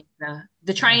 Yeah, so.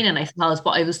 The training, I suppose,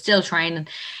 but I was still training,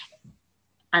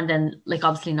 and then like,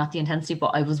 obviously not the intensity, but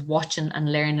I was watching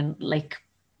and learning, like,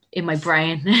 in my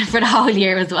brain for the whole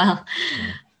year as well.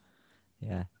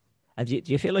 Yeah. And do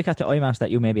you feel like at the IMAFs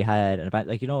that you maybe had about,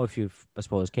 like, you know, if you've, I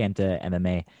suppose, came to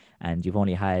MMA and you've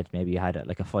only had, maybe you had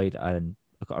like a fight and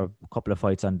or a couple of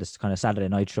fights on this kind of Saturday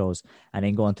night shows, and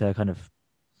then going to a kind of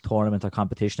tournament or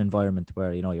competition environment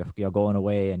where, you know, you're going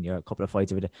away and you're a couple of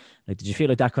fights every day. Like, did you feel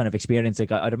like that kind of experience?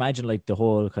 Like, I'd imagine like the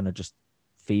whole kind of just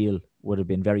feel would have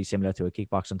been very similar to a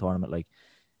kickboxing tournament, like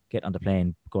get on the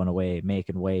plane, going away,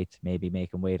 making weight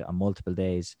on multiple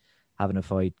days, having a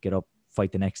fight, get up,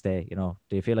 fight the next day. You know,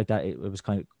 do you feel like that it was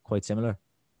kind of quite similar?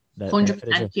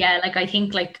 100%. Yeah, like, I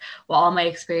think like, with all my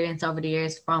experience over the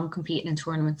years from competing in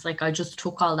tournaments, like, I just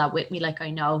took all that with me. Like, I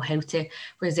know how to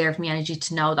reserve my energy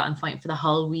to know that I'm fighting for the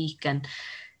whole week and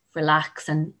relax.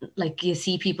 And like, you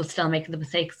see people still making the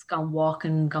mistakes, going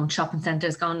walking, going shopping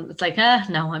centers, it's like,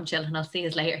 no, I'm chilling, I'll see you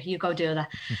later, you go do that.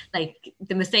 Like,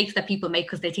 the mistakes that people make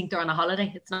because they think they're on a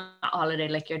holiday, it's not a holiday.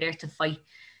 Like, you're there to fight,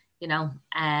 you know.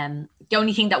 The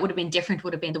only thing that would have been different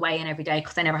would have been the weigh-in every day,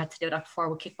 because I never had to do that before.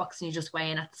 With kickboxing, you just weigh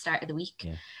in at the start of the week,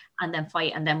 and then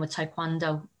fight. And then with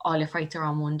taekwondo, all your fights are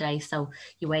on one day, so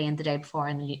you weigh in the day before,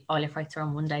 and all your fights are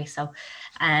on one day. So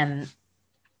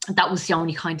that was the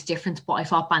only kind of difference. But I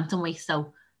fought bantamweight,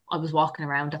 so I was walking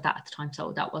around at the time,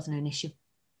 so that wasn't an issue.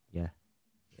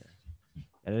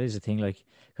 And it is a thing, like,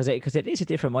 because it is a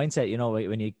different mindset, you know,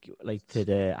 when you like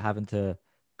having to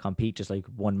compete just like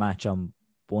one match on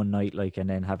one night, like, and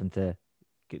then having to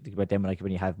get them, like,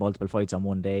 when you have multiple fights on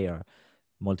one day or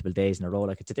multiple days in a row,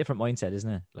 like, it's a different mindset,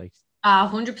 isn't it? Like,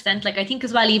 100%. Like, I think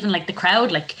as well, even like the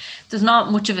crowd, like, there's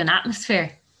not much of an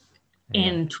atmosphere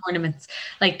in tournaments,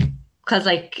 like, because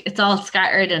like, it's all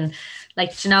scattered, and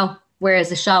like, you know,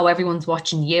 whereas a show, everyone's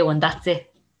watching you and that's it.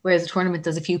 Whereas a tournament,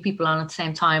 there's a few people on at the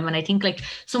same time. And I think like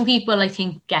some people, I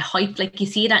think, get hyped. Like, you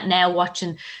see that now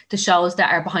watching the shows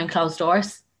that are behind closed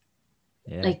doors.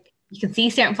 Like, you can see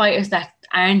certain fighters that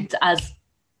aren't as,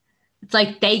 it's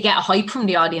like they get a hype from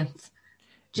the audience,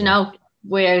 do you know?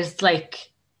 Whereas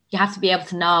like, you have to be able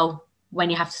to know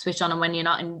when you have to switch on and when you're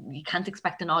not, and you can't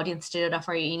expect an audience to do that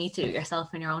for you. You need to do it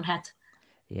yourself in your own head.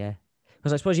 Yeah,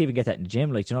 because I suppose you even get that in the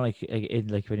gym, like, you know,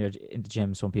 like when you're in the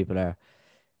gym, some people are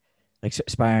like,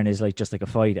 sparring is like just like a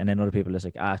fight, and then other people is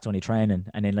like, it's only training.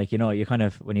 And then, like, you know, you kind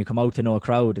of, when you come out to know a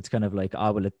crowd, it's kind of like,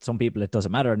 some people it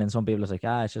doesn't matter, and then some people it's like,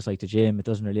 it's just like the gym, it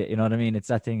doesn't really, you know what I mean? It's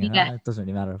that thing, it doesn't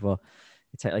really matter. But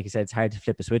it's like you said, it's hard to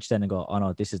flip a switch then and go, oh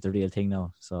no, this is the real thing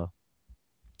now. So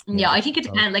I think it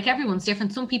depends. Like, everyone's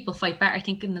different. Some people fight better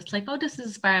thinking it's like, this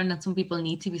is sparring, and some people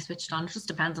need to be switched on. It just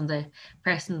depends on the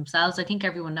person themselves. I think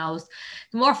everyone knows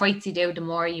the more fights you do, the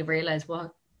more you realize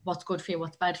what's good for you,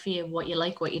 what's bad for you, what you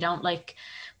like, what you don't like,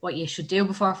 what you should do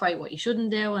before a fight, what you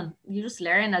shouldn't do, and you just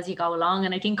learn as you go along.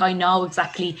 And I think I know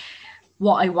exactly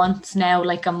what I want now,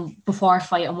 like before a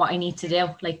fight and what I need to do,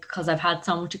 like because I've had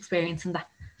so much experience in that.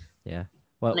 Yeah.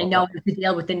 And I know how to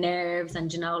deal with the nerves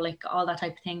and like all that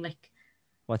type of thing. Like,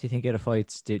 what do you think of the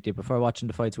fights? Do you prefer watching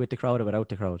the fights with the crowd or without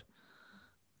the crowd?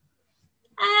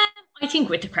 I think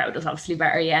with the crowd is obviously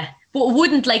better, yeah. But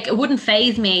it wouldn't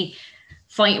phase me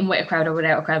fighting with a crowd or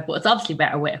without a crowd. But it's obviously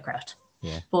better with a crowd.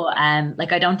 Yeah. But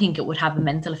like I don't think it would have a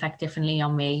mental effect differently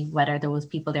on me whether there was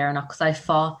people there or not, because I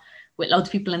fought with loads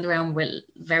of people in the room, with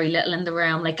very little in the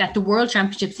room. Like at the World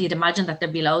Championships, you'd imagine that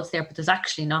there'd be loads there, but there's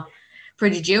actually not. For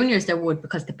the juniors, there would,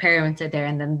 because the parents are there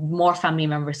and then more family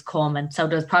members come. And so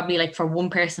there's probably like, for one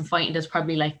person fighting, there's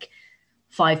probably like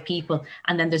 5 people.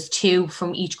 And then there's 2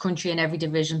 from each country in every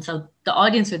division. So the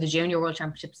audience for the Junior World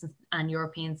Championships and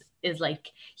Europeans is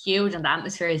like huge, and the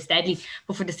atmosphere is deadly.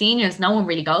 But for the seniors, no one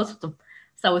really goes with them.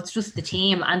 So it's just the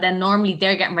team. And then normally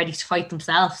they're getting ready to fight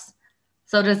themselves.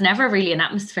 So there's never really an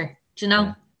atmosphere, do you know?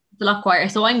 Yeah. It's a lot quieter.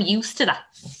 So I'm used to that.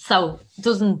 So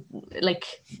it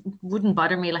wouldn't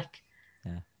bother me, like.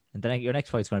 Yeah. And then your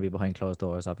next fight's going to be behind closed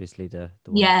doors, obviously. The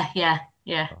one.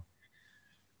 Yeah.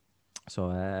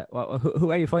 So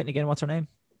who are you fighting again? What's her name?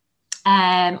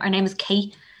 Her name is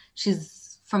Kate.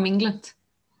 She's from England.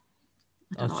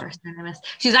 I don't know what her name is.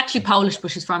 She's actually Polish,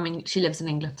 but she lives in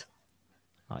England.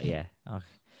 Oh yeah. Oh.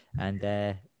 And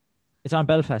it's on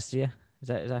Belfast, yeah? Is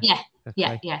that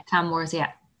Yeah. Tamworth,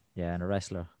 yeah. Yeah, and a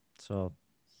wrestler. So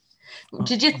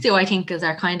jiu-jitsu, I think, is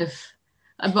our kind of,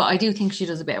 but I do think she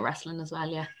does a bit of wrestling as well,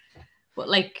 yeah. But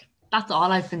like, that's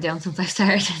all I've been doing since I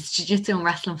started. It's jiu-jitsu and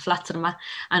wrestling flat to the mat.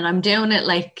 And I'm doing it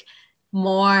like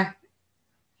more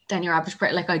than your average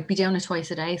person. Like I'd be doing it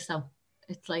twice a day. So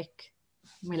it's like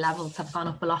my levels have gone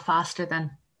up a lot faster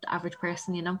than the average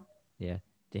person, you know? Yeah.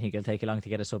 Do you think it'll take you long to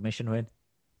get a submission win?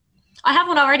 I have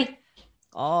one already.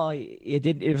 Oh, you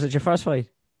did? It was your first fight?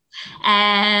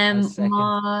 My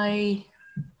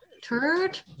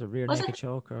third. Was it a rear naked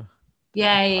choke or?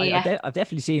 Yeah. I've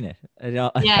definitely seen it. Yeah.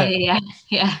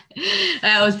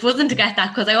 I was buzzing to get that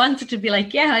because I wanted to be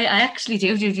like, yeah, I actually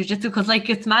do jiu-jitsu, because like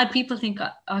it's mad. People think,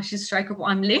 oh, she's a striker, but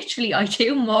I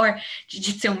do more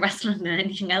jiu-jitsu and wrestling than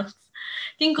anything else.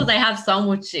 I think because I have so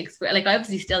much experience. Like I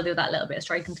obviously still do that little bit of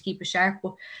striking to keep it sharp,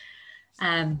 but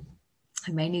I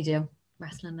mainly do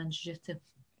wrestling and jiu-jitsu.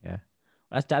 Yeah.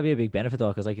 That'd be a big benefit though,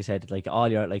 because like you said, like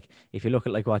all your, like if you look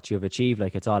at like what you've achieved,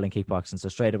 like it's all in kickboxing. So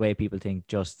straight away people think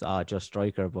just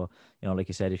striker, but you know, like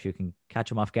you said, if you can catch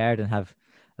them off guard and have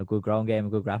a good ground game, a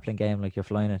good grappling game, like you're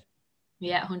flying it.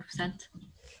 Yeah, 100%.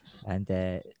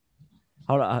 And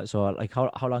how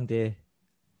long do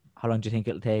you think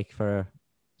it'll take for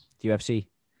the UFC?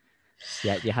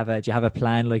 Yeah, do you have a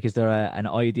plan? Like, is there an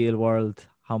ideal world?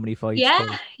 How many fights?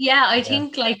 Yeah. I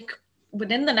think like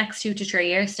within the next 2 to 3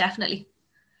 years, definitely.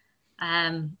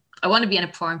 I want to be in a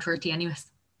before I'm 30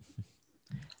 anyways.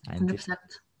 100%.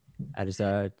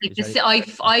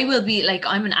 I will be like,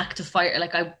 I'm an active fighter.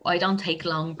 Like I don't take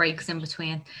long breaks in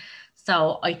between.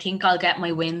 So I think I'll get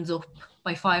my wins up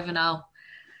by 5-0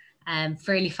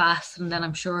 fairly fast, and then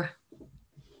I'm sure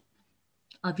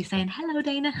I'll be saying hello,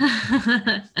 Dana.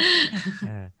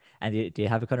 Yeah. And do you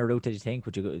have a kind of route that you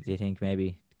think? Do you think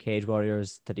maybe Cage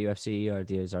Warriors to the UFC, or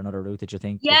is there another route that you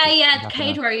think? Yeah,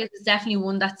 Cage Warriors is definitely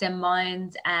one that's in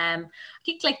mind. I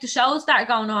think like the shows that are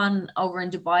going on over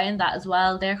in Dubai and that as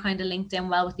well, they're kind of linked in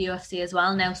well with the UFC as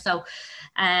well now. So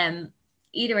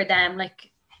either of them,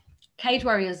 like Cage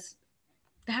Warriors,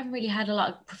 they haven't really had a lot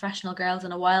of professional girls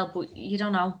in a while, but you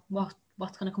don't know what's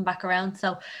going to come back around.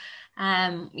 So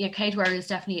Cage Warriors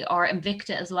definitely, or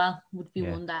Invicta as well, would be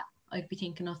one that I'd be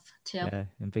thinking of too. Yeah,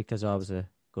 Invicta's always a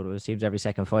good. It seems every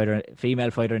second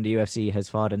female fighter in the UFC has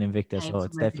fought an Invicta, so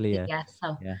it's definitely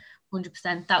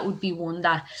 100%. That would be one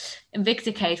that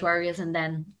Invicta, Cage Warriors, and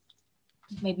then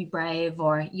maybe Brave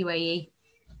or UAE.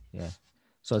 Yeah,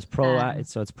 so it's pro.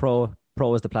 It's pro.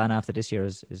 Pro is the plan after this year.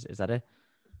 Is that it?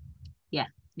 Yeah.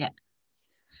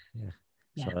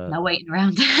 So, no waiting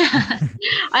around.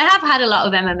 I have had a lot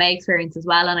of MMA experience as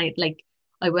well, and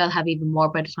I will have even more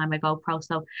by the time I go pro.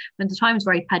 So when the time's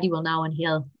right, Paddy will know, and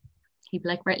he'll be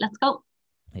like, right, let's go.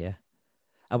 Yeah.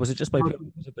 Was it just by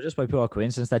pure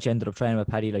coincidence that you ended up training with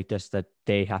Paddy like this, that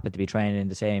they happened to be training in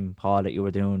the same hall that you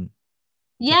were doing?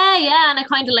 Yeah, and I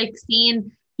kind of like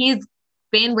seeing he's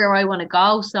been where I want to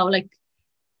go, so like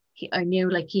I knew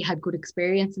like he had good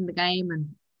experience in the game,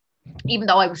 and even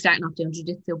though I was starting off doing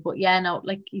jiu-jitsu, but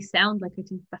like he sounds like, I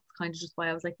think that's kind of just why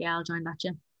I was like, yeah, I'll join that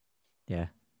gym. Yeah,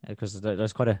 because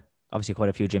there's obviously quite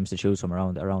a few gyms to choose from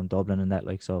around Dublin and that,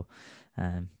 like, so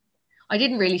I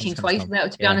didn't really think twice about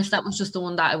it, to be honest. That was just the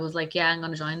one that I was like, yeah, I'm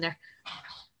going to join there.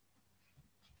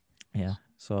 Yeah.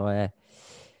 So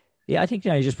Yeah, I think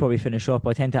you just probably finish up.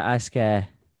 I tend to ask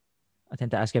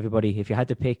everybody if you had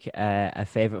to pick a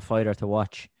favorite fighter to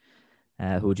watch,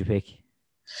 who would you pick?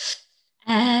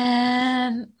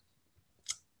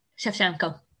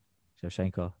 Shevchenko.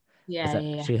 Shevchenko. Yeah, yeah,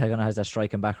 yeah. She kind of has that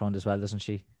striking background as well, doesn't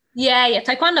she? Yeah.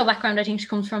 Taekwondo background, I think she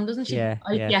comes from, doesn't she? Yeah,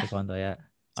 Yeah. taekwondo. Yeah,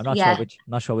 I'm Yeah.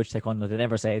 not sure which taekwondo. They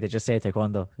never say. They just say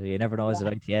taekwondo. You never know. Is it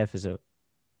ITF? Is it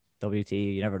WT?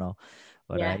 You never know.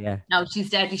 But Yeah. yeah. No, she's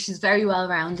deadly. She's very well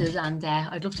rounded, and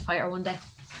I'd love to fight her one day.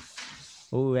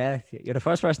 Oh yeah, you're the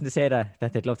first person to say that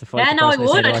they'd love to fight. Yeah, the no, I person they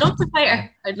say would. they I'd watch. love to fight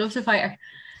her. I'd love to fight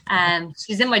her.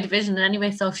 She's in my division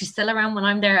anyway, so if she's still around when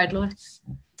I'm there, I'd love it.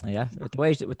 Yeah, with the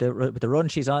way with the run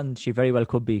she's on, she very well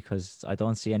could be, because I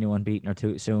don't see anyone beating her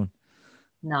too soon.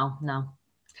 No.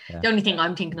 Yeah. The only thing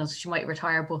I'm thinking of is she might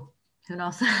retire, but who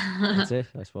knows? That's it,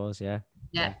 I suppose. Yeah.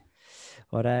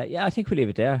 But I think we'll leave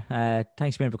it there.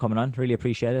 Thanks again for coming on. Really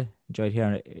appreciate it. Enjoyed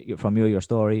hearing from you, your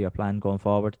story, your plan going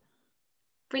forward.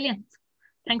 Brilliant.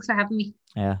 Thanks for having me.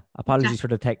 Yeah. Apologies for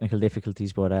the technical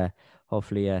difficulties, but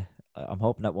hopefully, I'm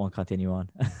hoping that won't continue on.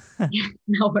 Yeah,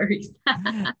 no worries.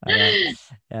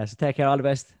 So take care. All the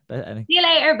best. See you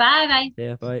later. Bye. See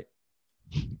ya. Bye.